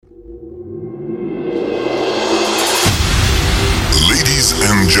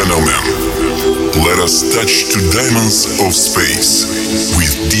let us touch to diamonds of space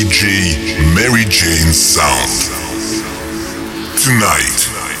with DJ Mary Jane Sound. Tonight,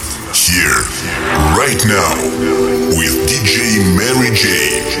 here, right now, with DJ Mary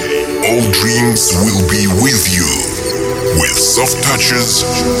Jane, all dreams will be with you. With soft touches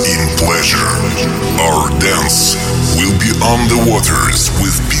in pleasure, our dance will be on the waters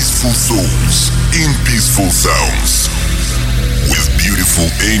with peaceful souls in peaceful sounds. With beautiful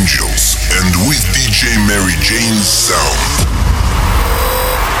angels and with DJ Mary Jane's sound.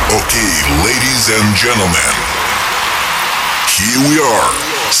 Okay, ladies and gentlemen, here we are.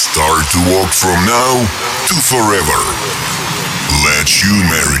 Start to walk from now to forever. Let you,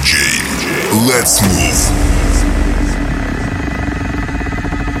 Mary Jane. Let's move.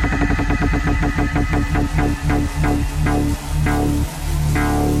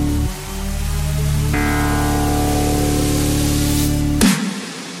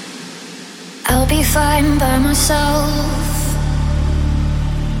 I'll be fine by myself.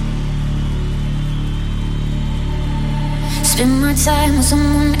 Spend my time with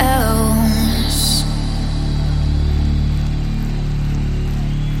someone else.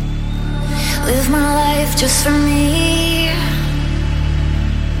 Live my life just for me.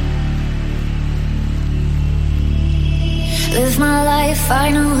 Live my life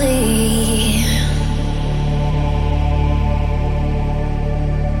finally.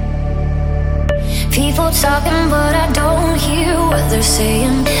 People talking, but I don't hear what they're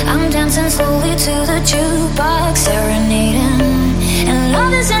saying. I'm dancing slowly to the jukebox, serenading. And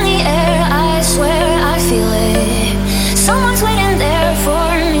love is in the air, I swear I feel it. Someone's waiting there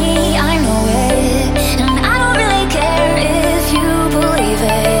for me, I know it. And I don't really care if you believe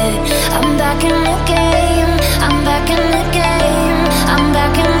it. I'm back in the game, I'm back in the game, I'm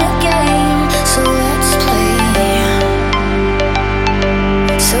back in the game. So let's play.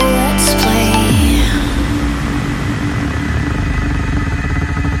 So let's play.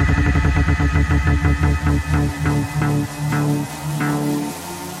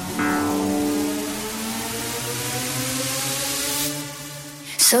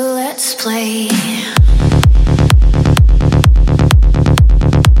 So let's play.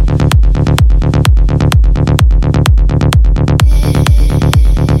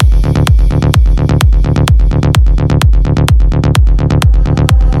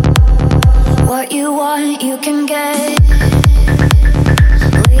 What you want, you can get.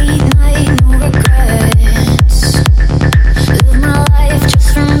 Late night, no regrets. Live my life just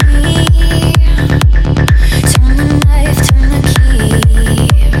for me. Turn the knife, turn the key.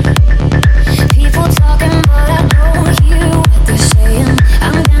 People talking, but I don't hear what they're saying.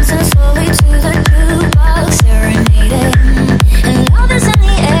 I'm dancing slowly to the jukebox, serenading. And love is in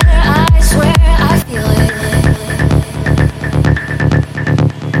the air, I swear I feel it.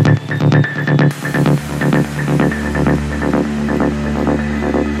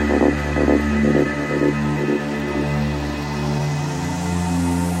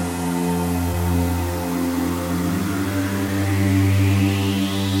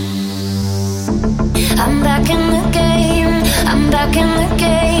 I'm back in the game, I'm back in the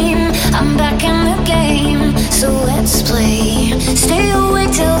game, I'm back in the game. So let's play. Stay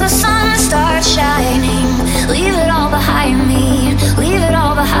awake till the sun starts shining. Leave it all behind me, leave it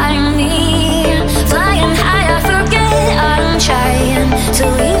all behind me. Flying high, I forget I'm trying to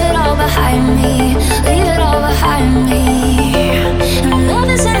leave it all behind me, leave it all behind me. And love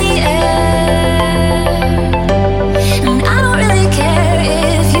is in the air, and I don't really care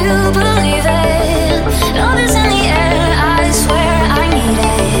if you believe it. Love is in the air, I swear I need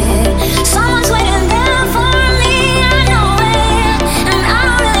it. Someone's waiting there for me, I know it. And I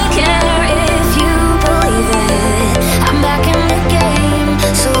don't really care if you believe it. I'm back in the game,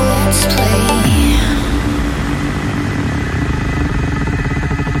 so let's play.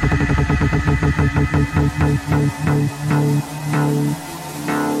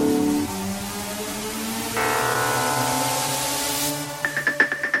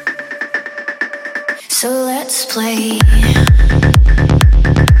 So let's play.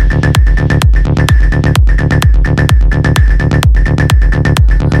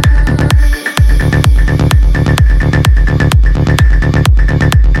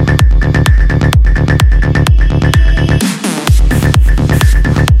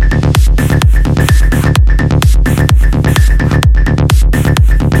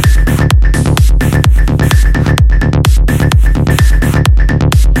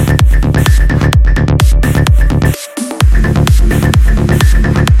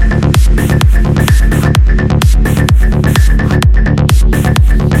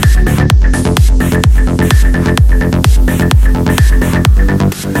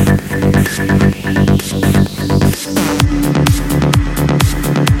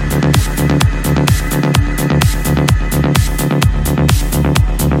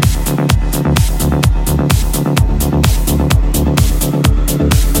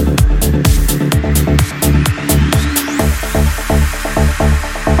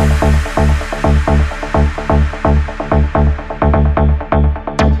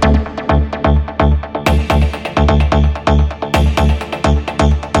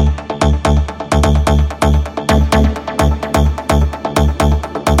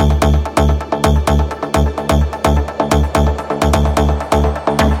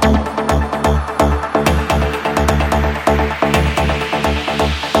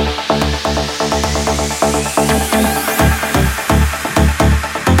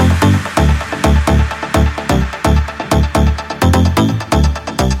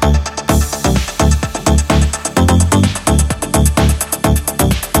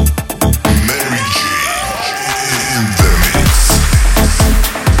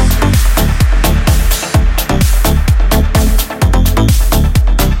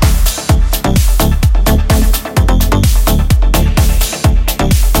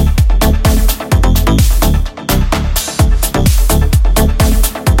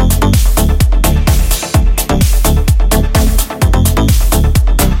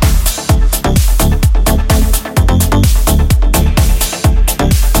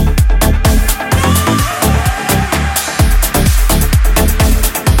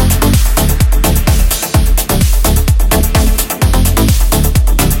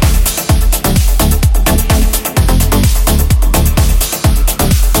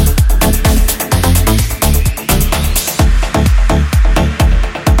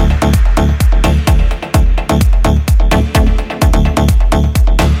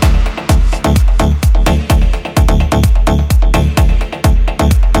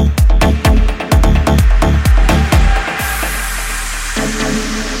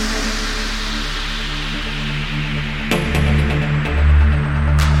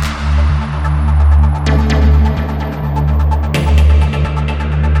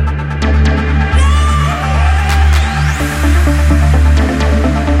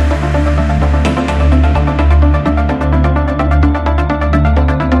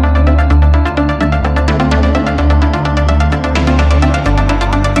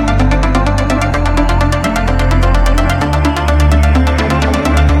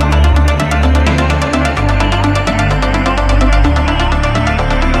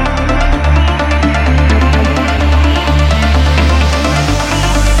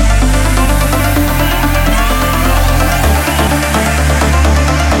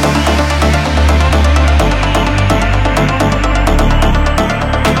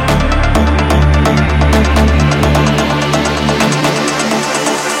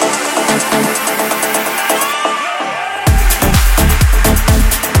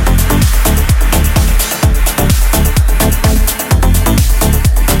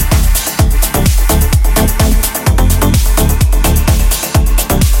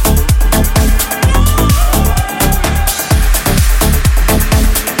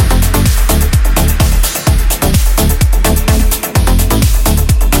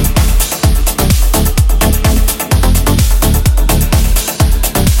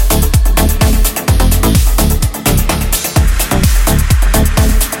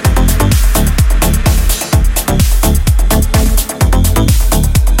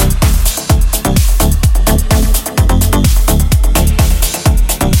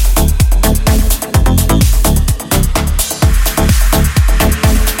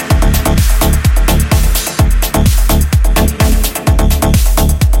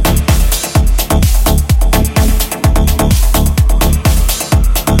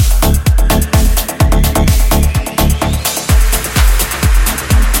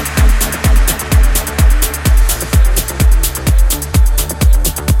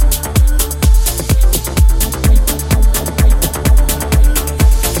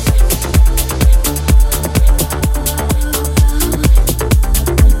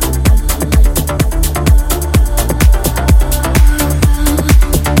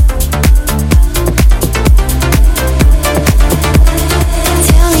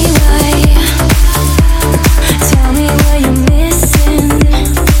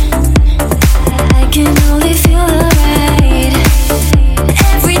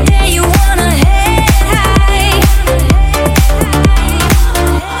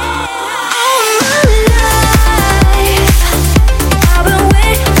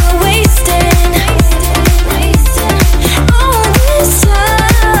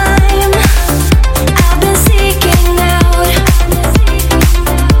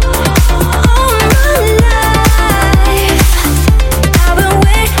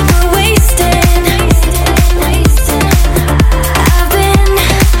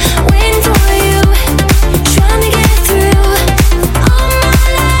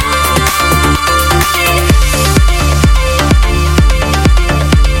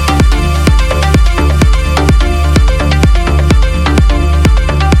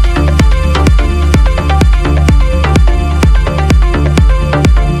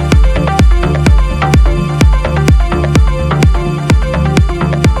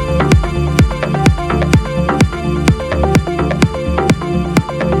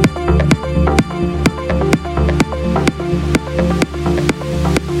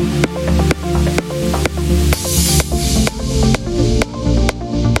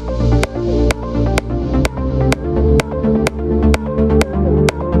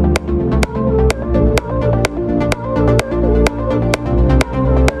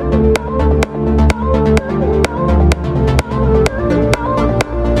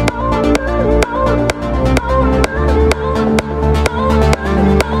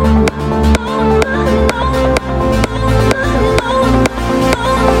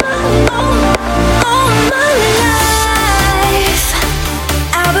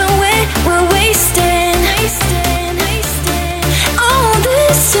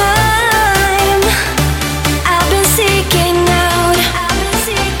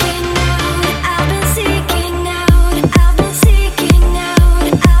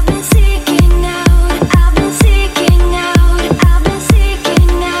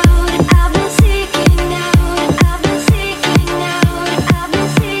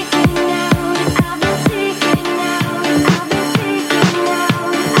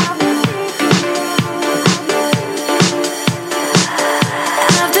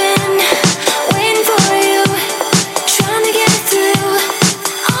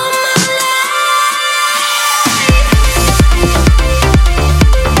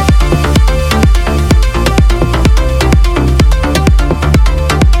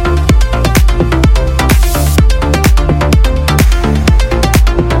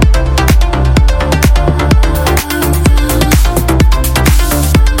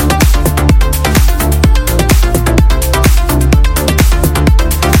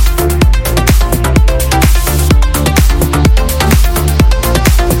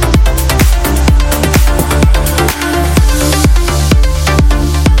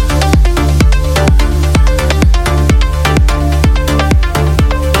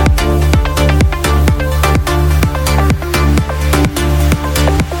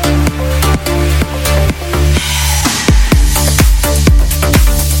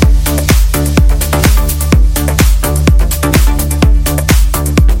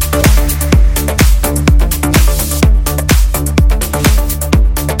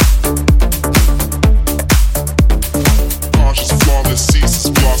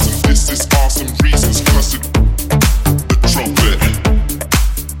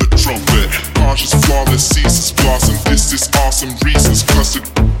 this is awesome reasons. Plus it,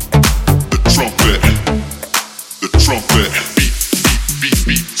 the trumpet beat, beat, beat,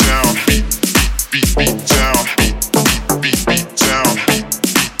 beat down, beat, beat, beat, beat down, beat, beat, beat, beat down, beat,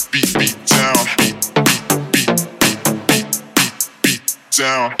 beat, beat down, beat, beat, beat, beat, beat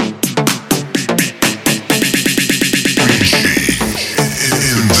down.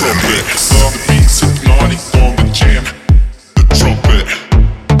 Trumpet, the beats hypnotic on the jam. The trumpet,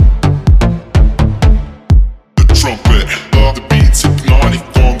 the beats hypnotic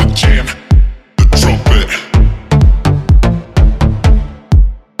on the jam. The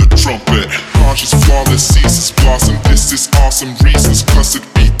trumpet, conscious, flawless, ceases blossom. This is awesome reasons. Plus it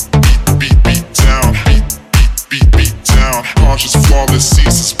beat, beat, beat, beat down, beat, beat, beat, beat down. Conscious, flawless,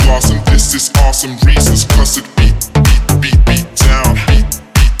 ceases blossom. This is awesome reasons. Plus it beat, beat, beat, beat down, beat,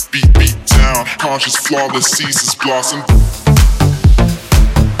 beat, beat, beat down. Conscious, flawless, ceases blossom.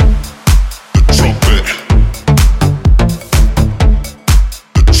 The trumpet.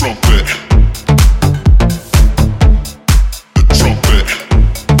 Trumpet, the trumpet, the trumpet,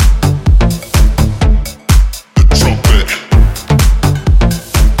 the trumpet,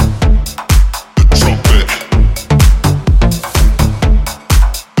 the trumpet, the trumpet,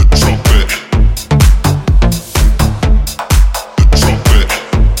 the trumpet.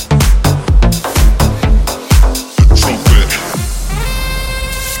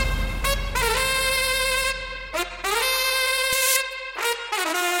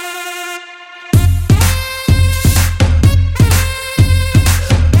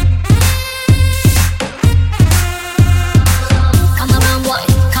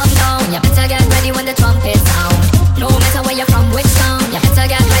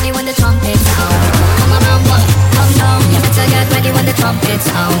 Trumpet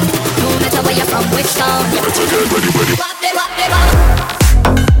sound. No matter where you're from, which town. You better get ready, ready. Wap, de, wap, de, wap.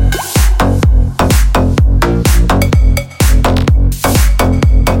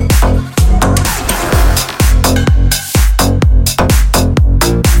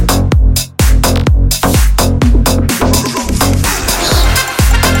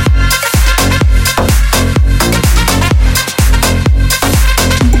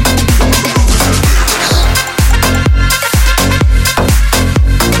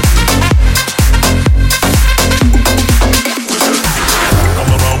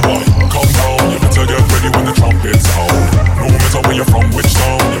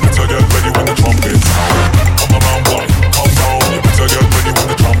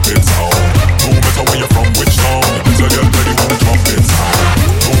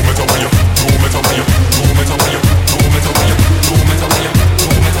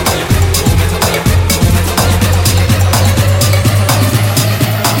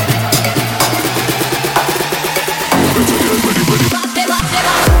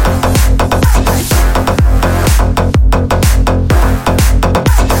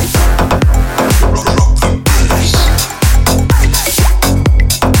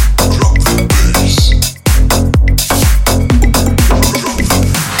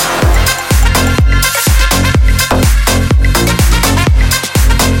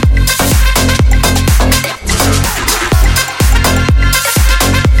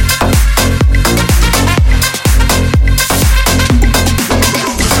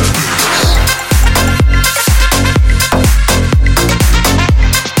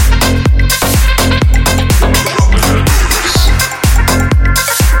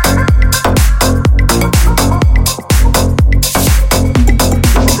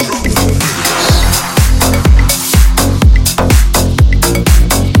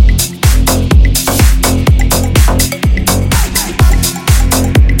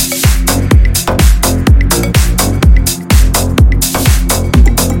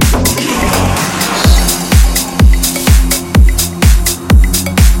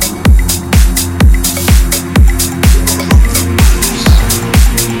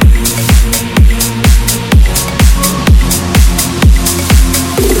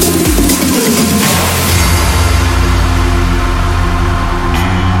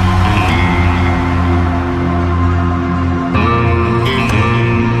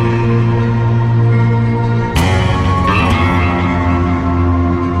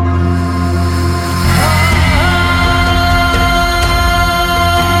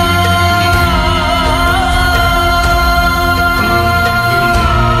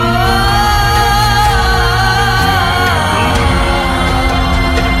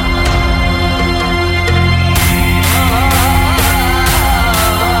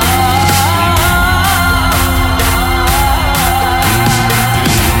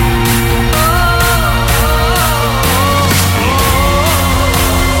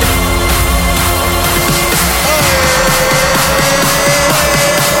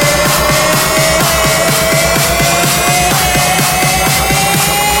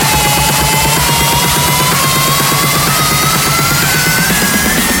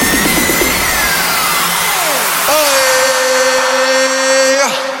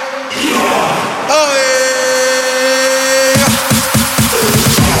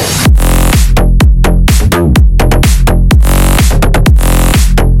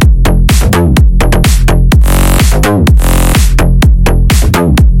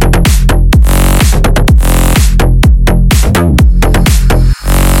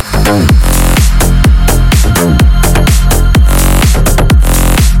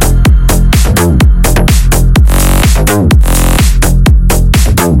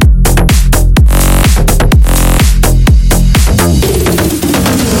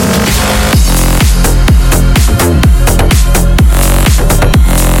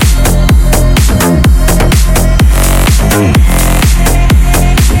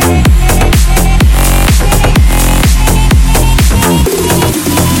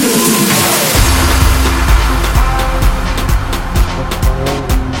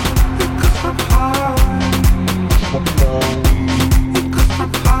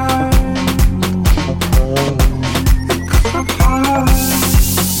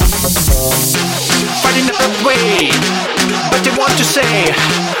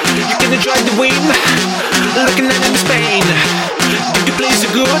 You can enjoy the wind, looking at in Spain. Did you play so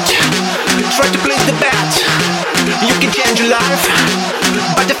good? Try to play the bad. You can change your life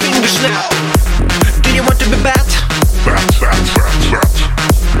by the finger snap. Do you want to be bad? Bad, bad, bad, bad.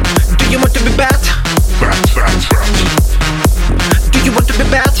 Do you want to be bad? Bad, bad, bad. Do you want to be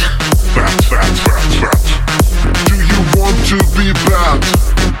bad? Bad, bad, bad, bad. Do you want to be bad?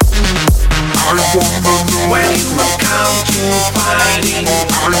 I wanna know. When it will come to fighting,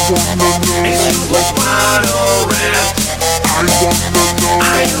 I wanna know. is you like white or red? I wanna know.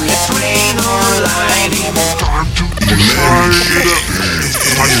 Are you hit rain or lightning? Time to decide.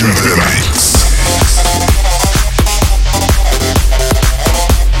 In the mix.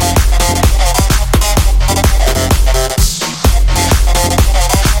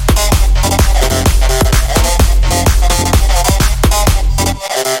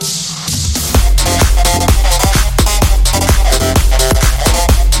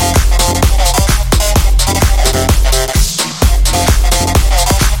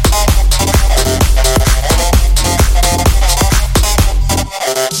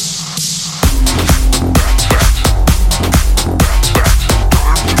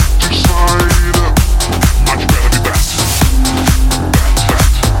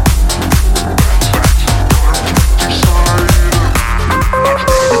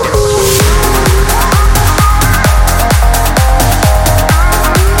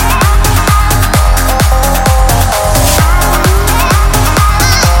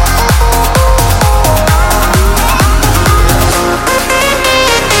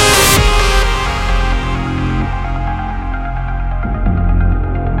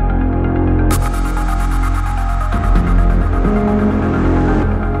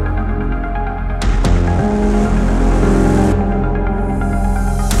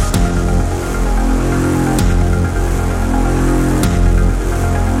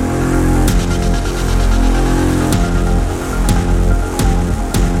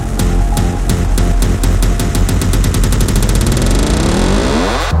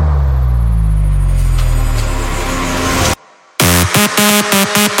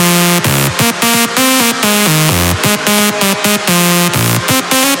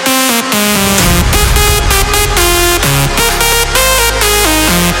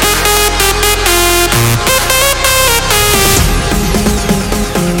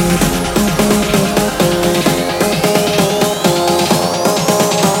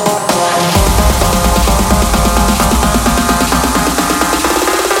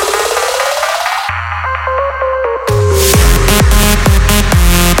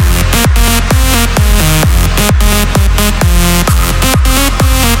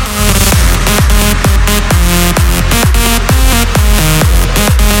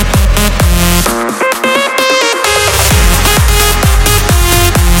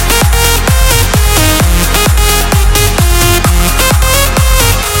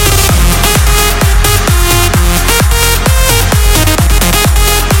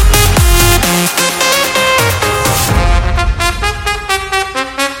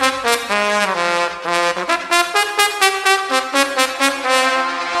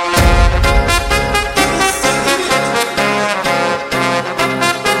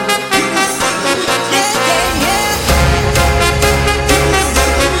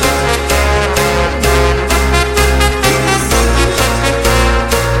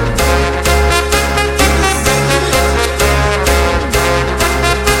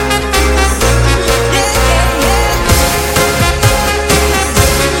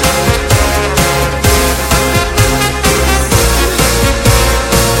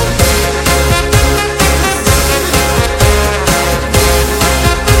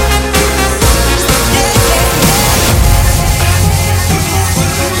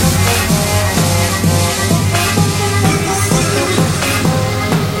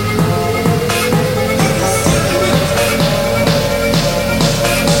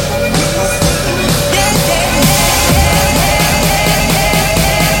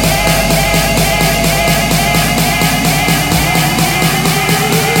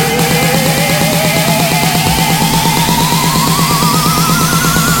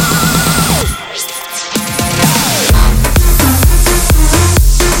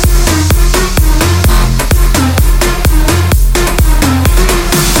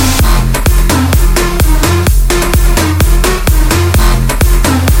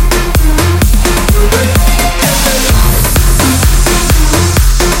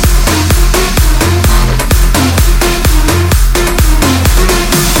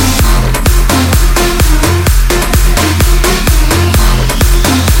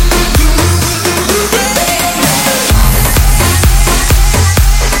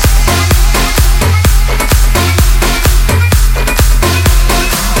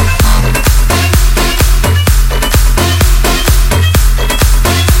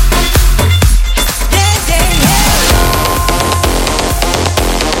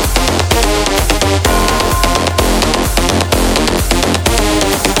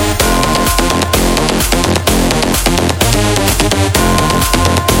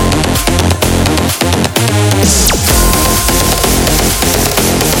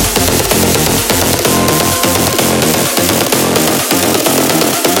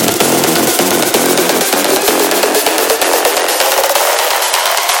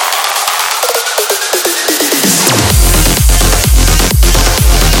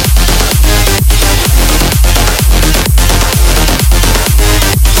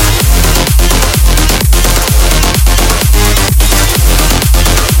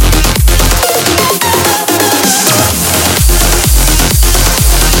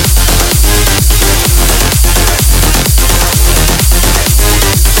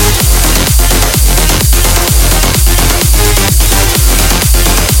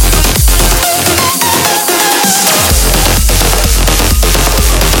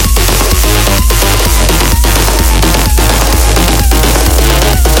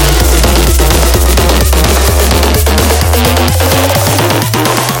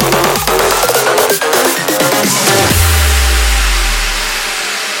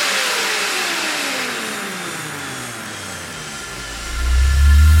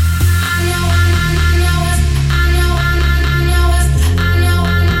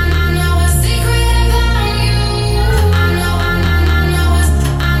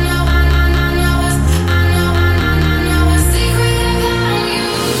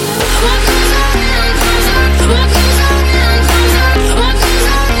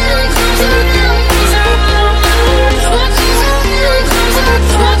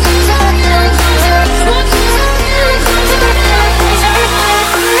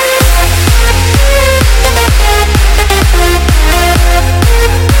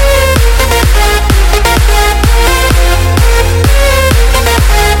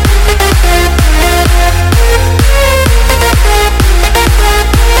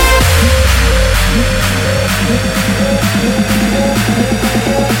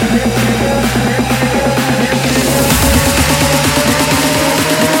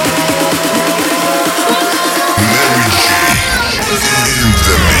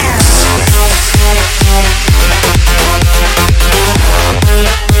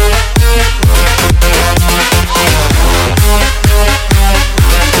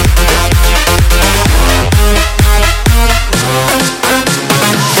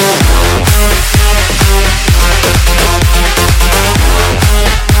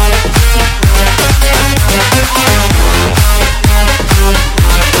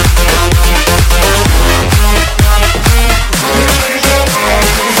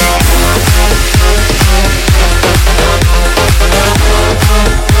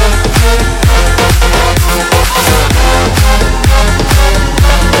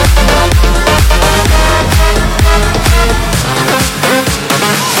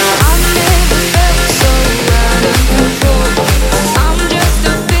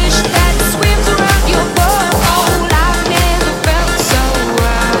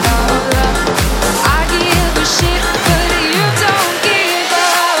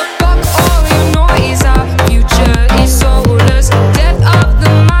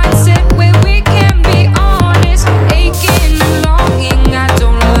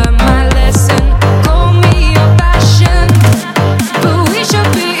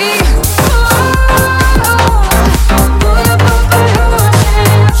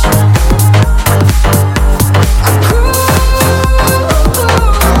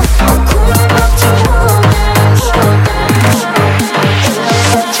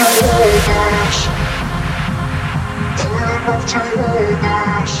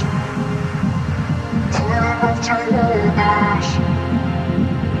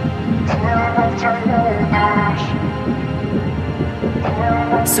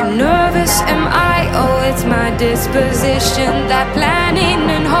 it's my disposition that planning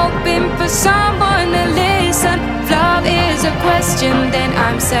and hoping for someone to listen. If love is a question, then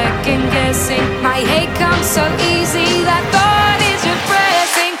I'm second guessing. My hate comes so easy, that thought is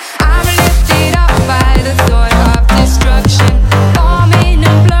repressing. I'm lifted up by the thought of destruction, bombing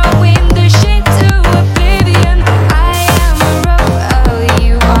and blowing the shit to oblivion. I am a rope, oh,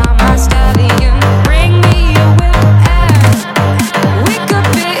 you are my stallion. Bring me a whip and we could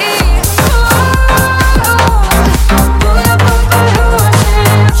be.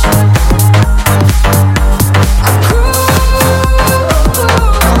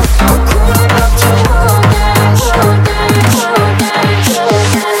 I'm cruel enough to walk.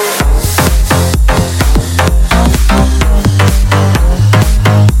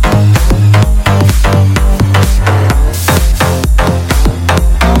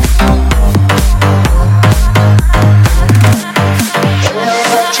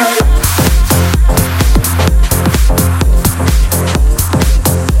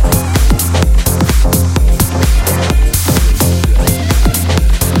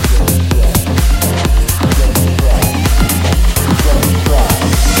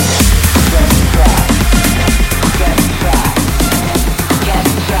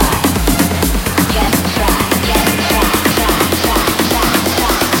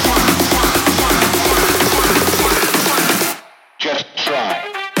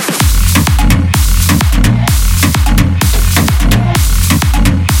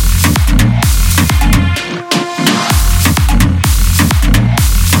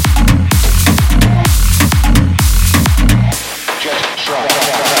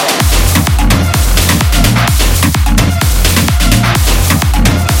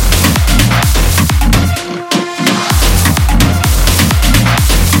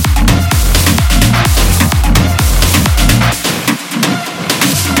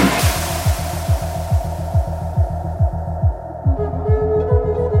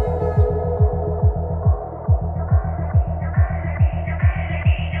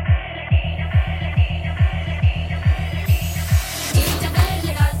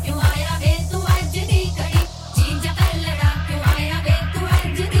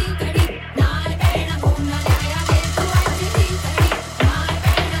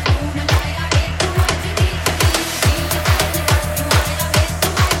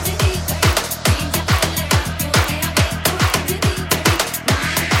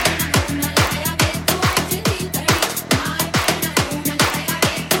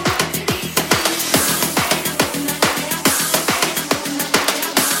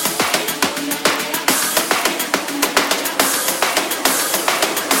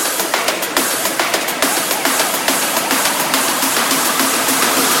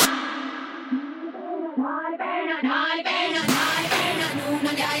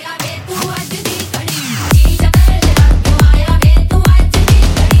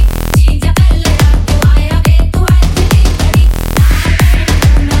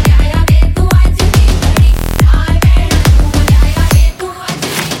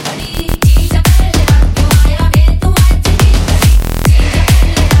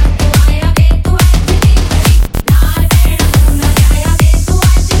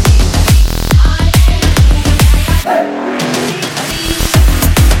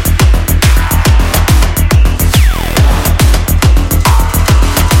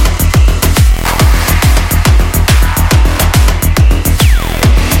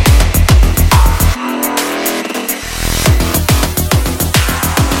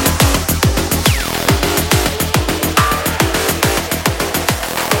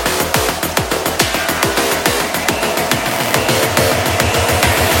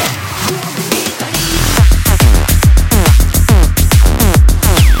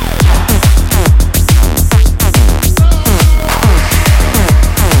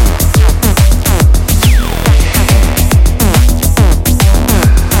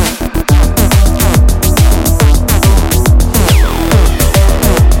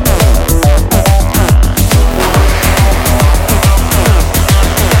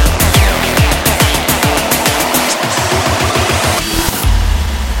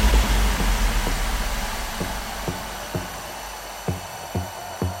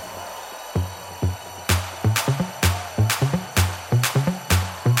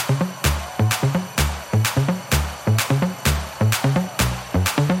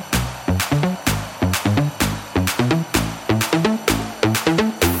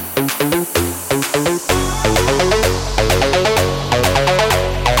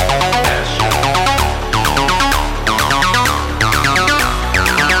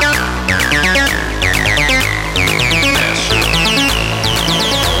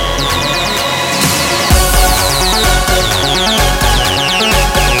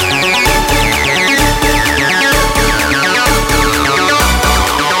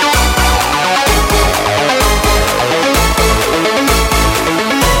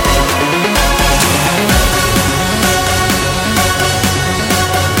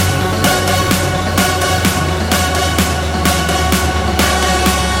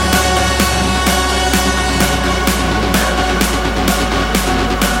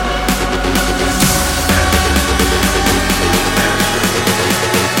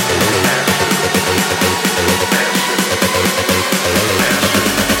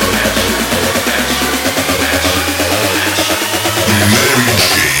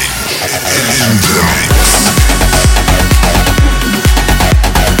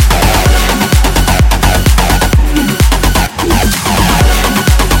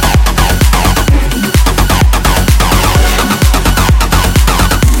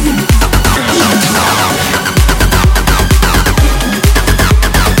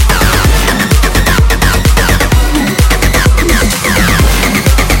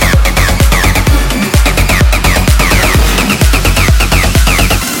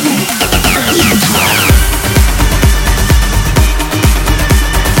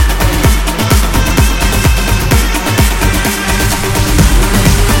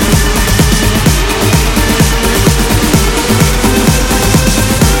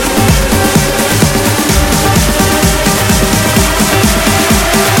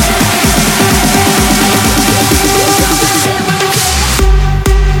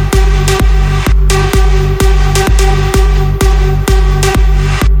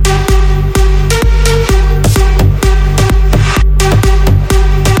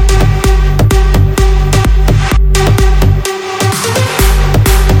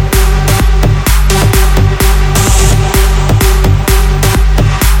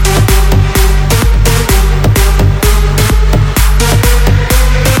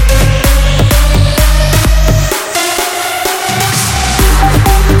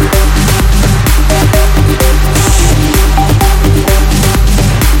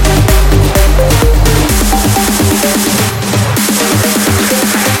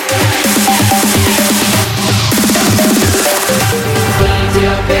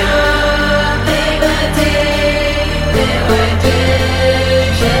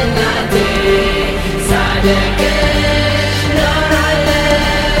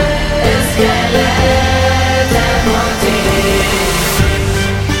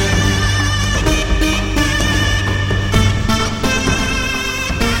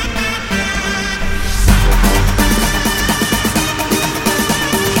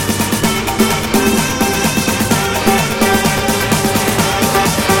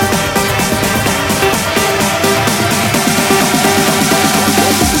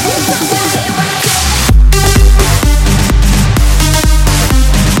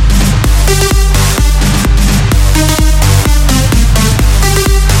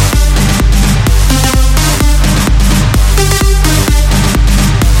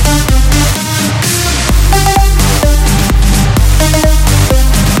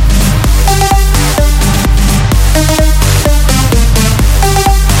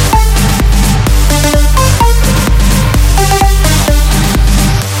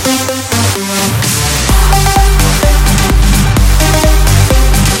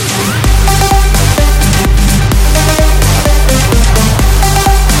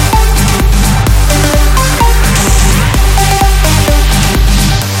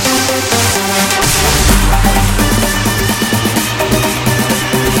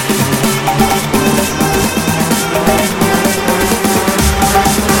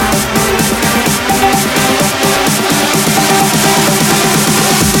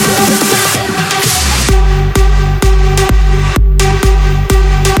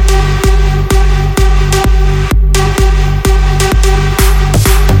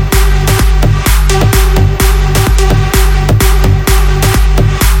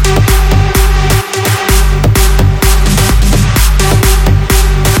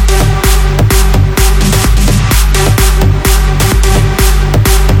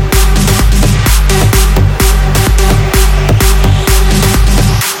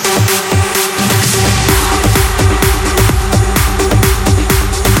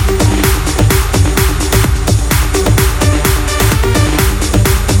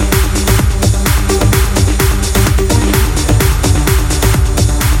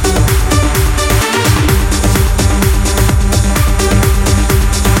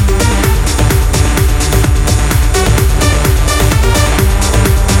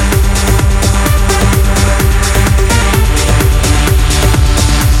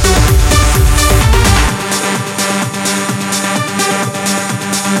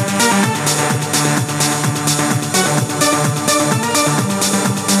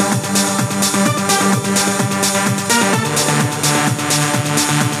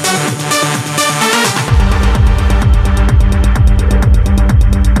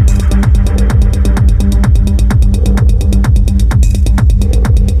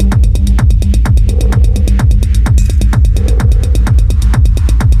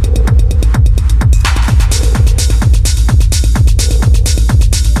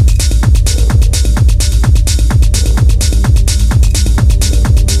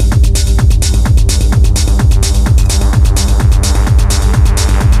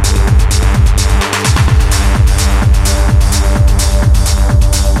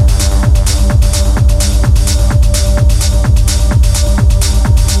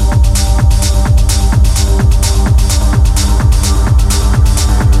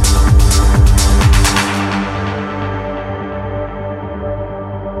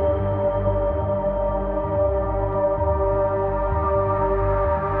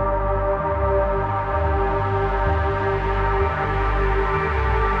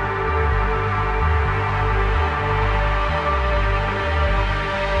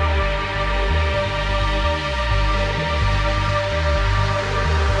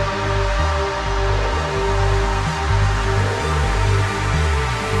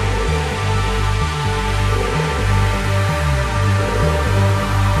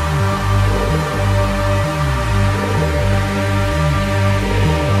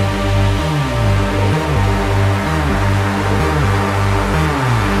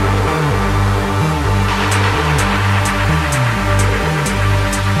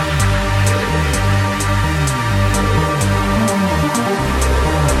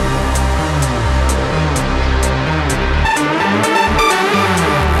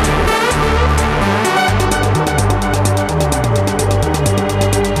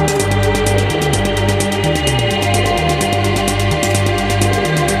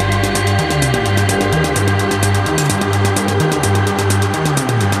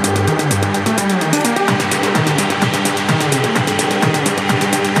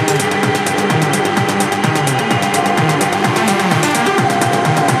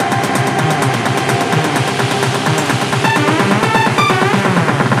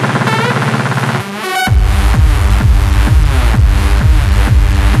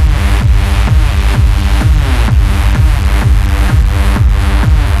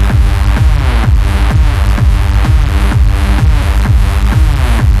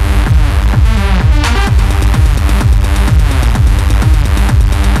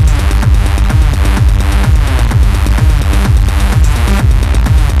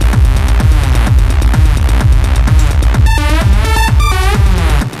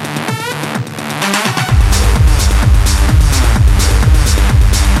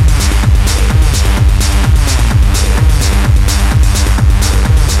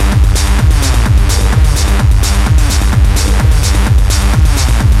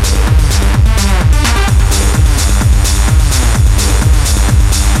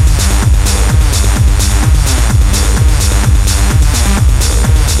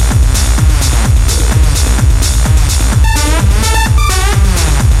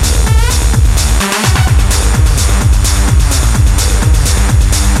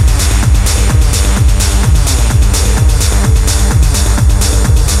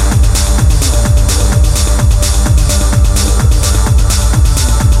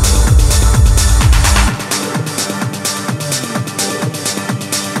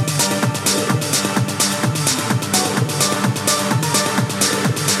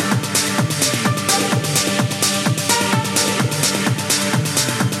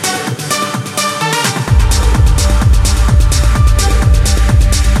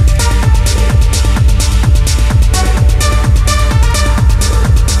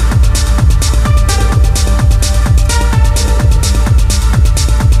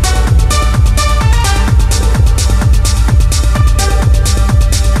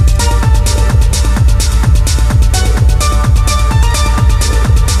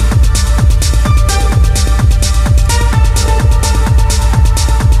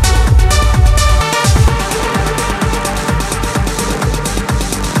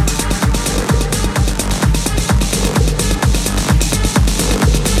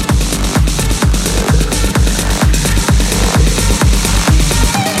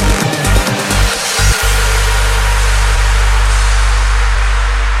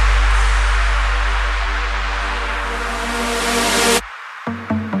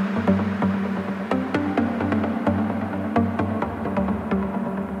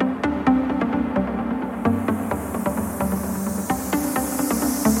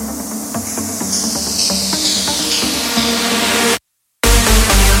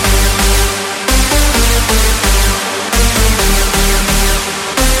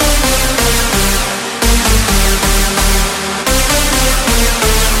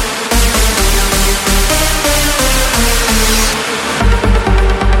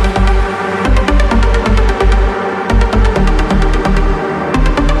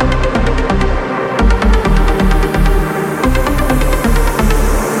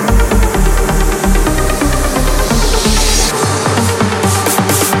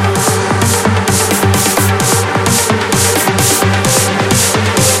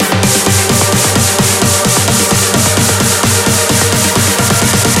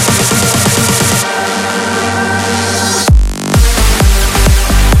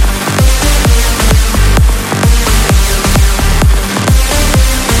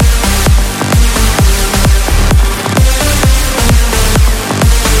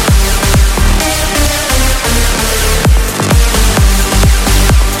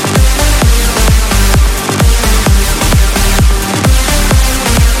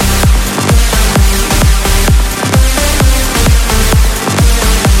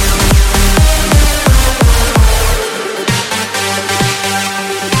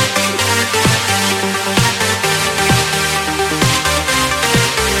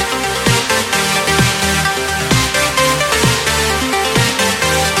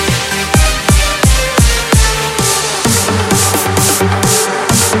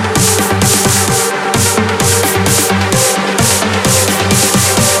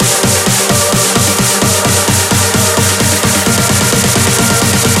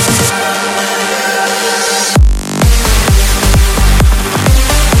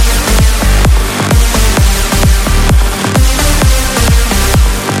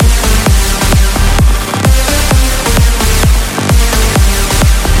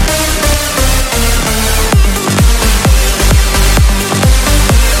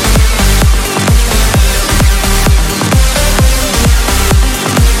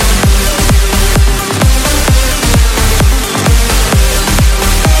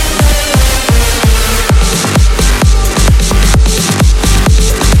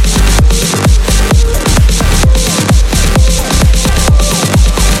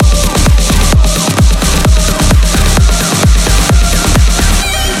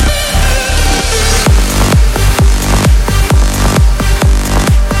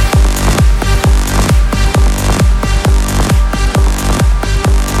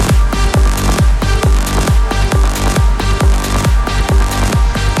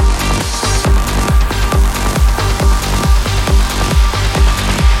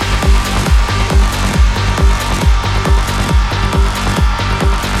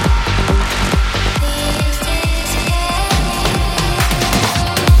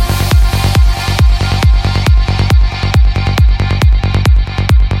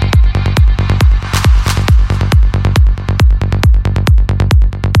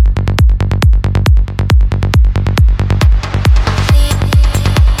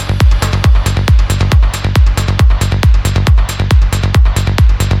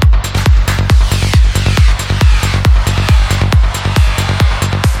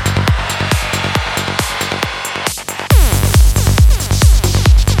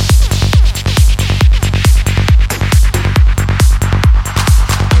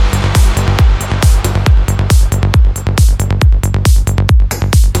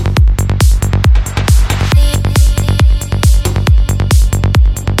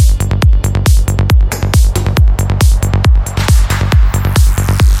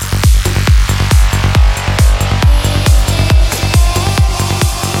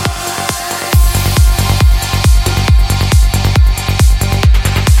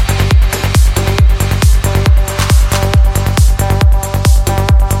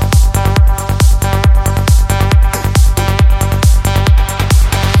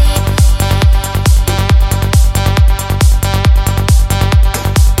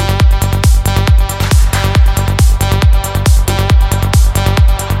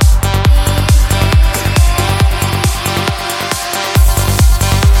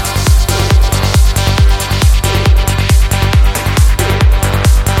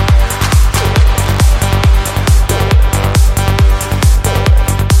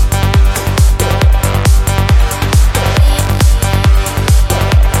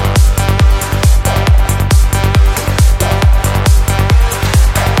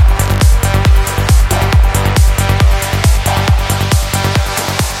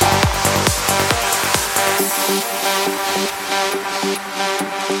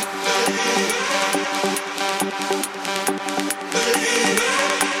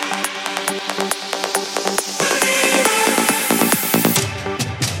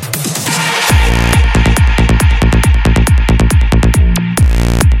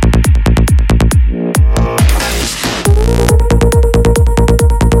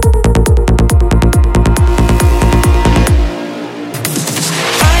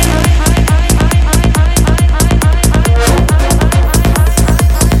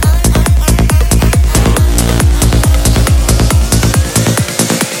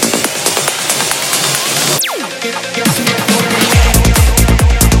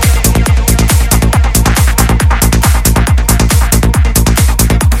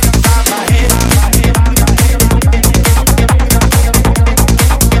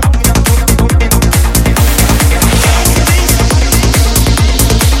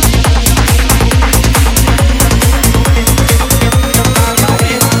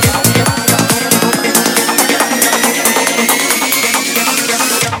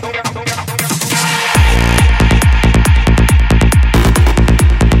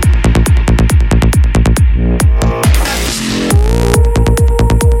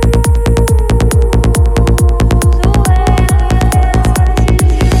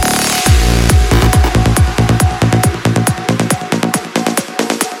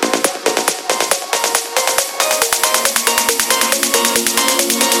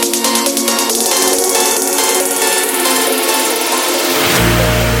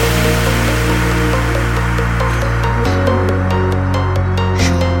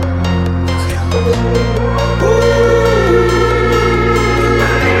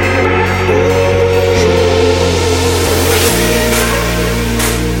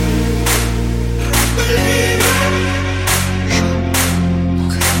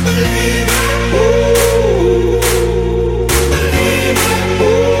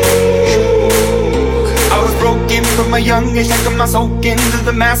 From a young age, taking my soak into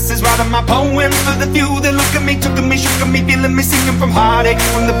the masses, writing my poems for the few that look at me, took at me, shook at me, feeling me, singing from heartache,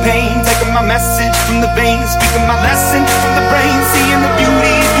 from the pain, taking my message from the veins, speaking my lesson from the brain, seeing the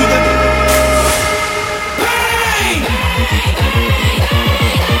beauty through the pain.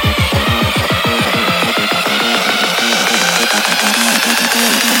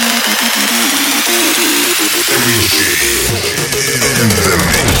 Mary J in the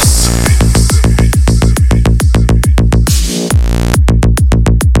mix.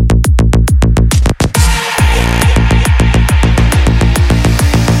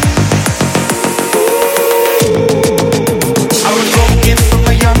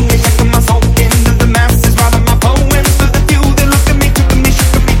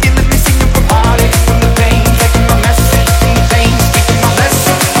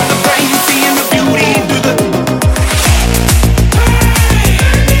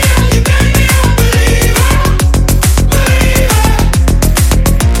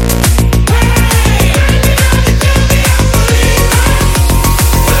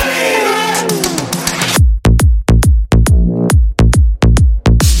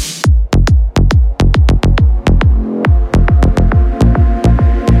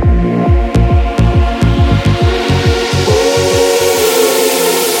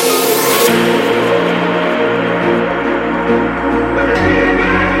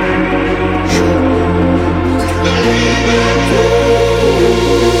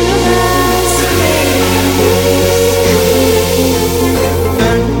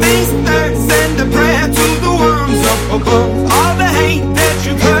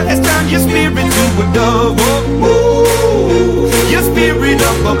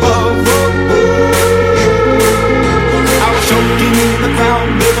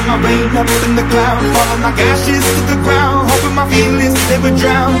 They would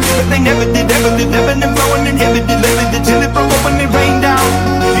drown, but they never did, ever lived, ebbing and flowing, inhibited, limited to